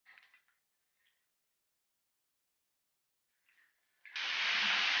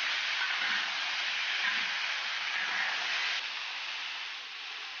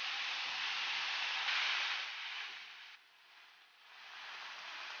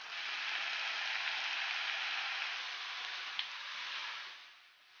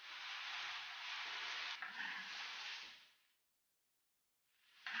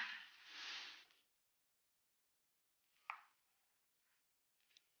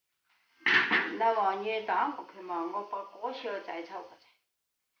老王，你当过去嘛？我把歌学再炒个菜。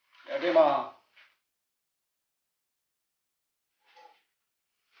要得嘛。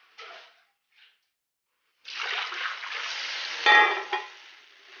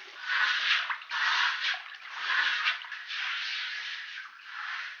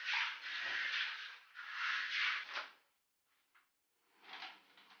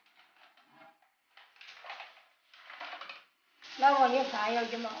老王，你饭要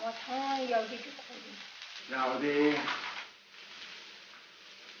紧嘛？我汤要紧就可以。要得。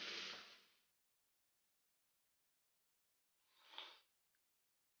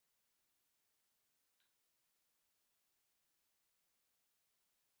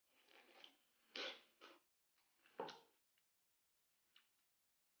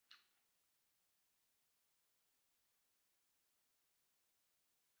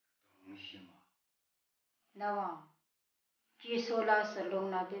东西嘛。老王。据说老是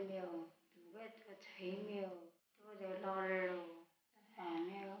弄了点没有？这个吹没有？都在哪儿喽？饭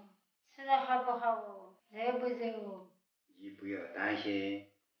没有？吃的好不好哦？热不热哦？你不要担心，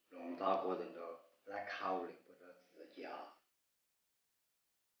弄大个人了，来考虑不到自己啊。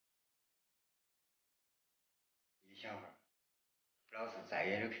你小孩，老是再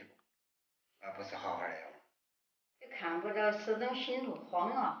远的去过，那不是好好的呀？你看不到始终心路慌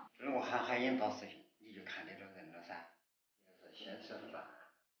啊！我喊引导视频，你就看得到人了噻。先吃饭。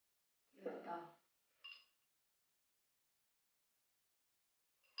有道。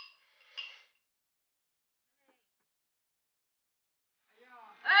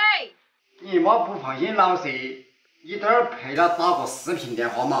哎，你妈不放心老谢，你等会儿陪他打个视频电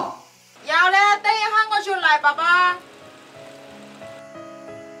话嘛。要的，等一会儿我就来，爸爸。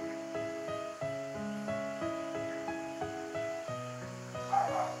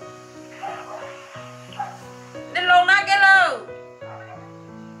你弄哪个喽？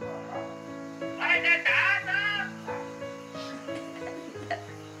还在打呢。来，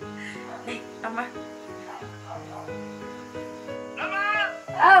老妈。老妈。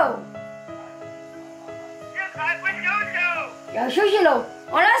哦。你还不休息？要休息喽。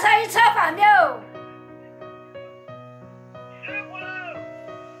我那上去吃饭没有？吃不了。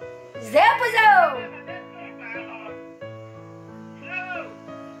热不热？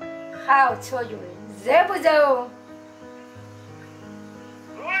好，吃了就热不热？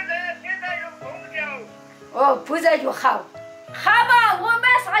不热，现在有空调。哦，不热就好。好嘛，我没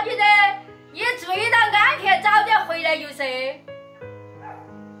啥子的，你注意到安全，早点回来就是。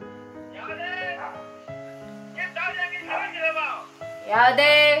要得，你早点给休息了嘛。要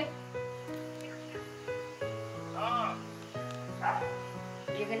得。啊。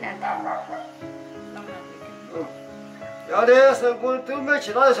你跟他谈。要得，是我都没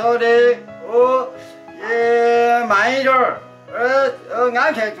其他说的，哦，也慢一点儿，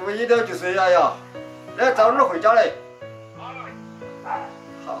安全注意点就是哎呀，那早点回家来。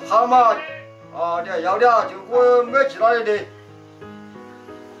好嘛，啊，要的，就我没其他的。你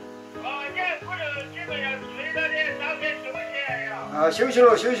不是你们要注意到的，早点休息呀。啊，休息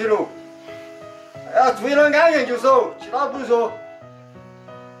了，休息了。哎，注意了安全就说，其他不说。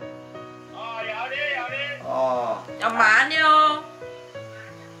要的。啊。要慢的哦。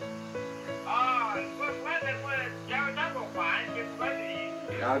我反正我教他个换就不管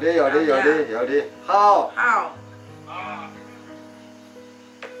对。要的，好。好。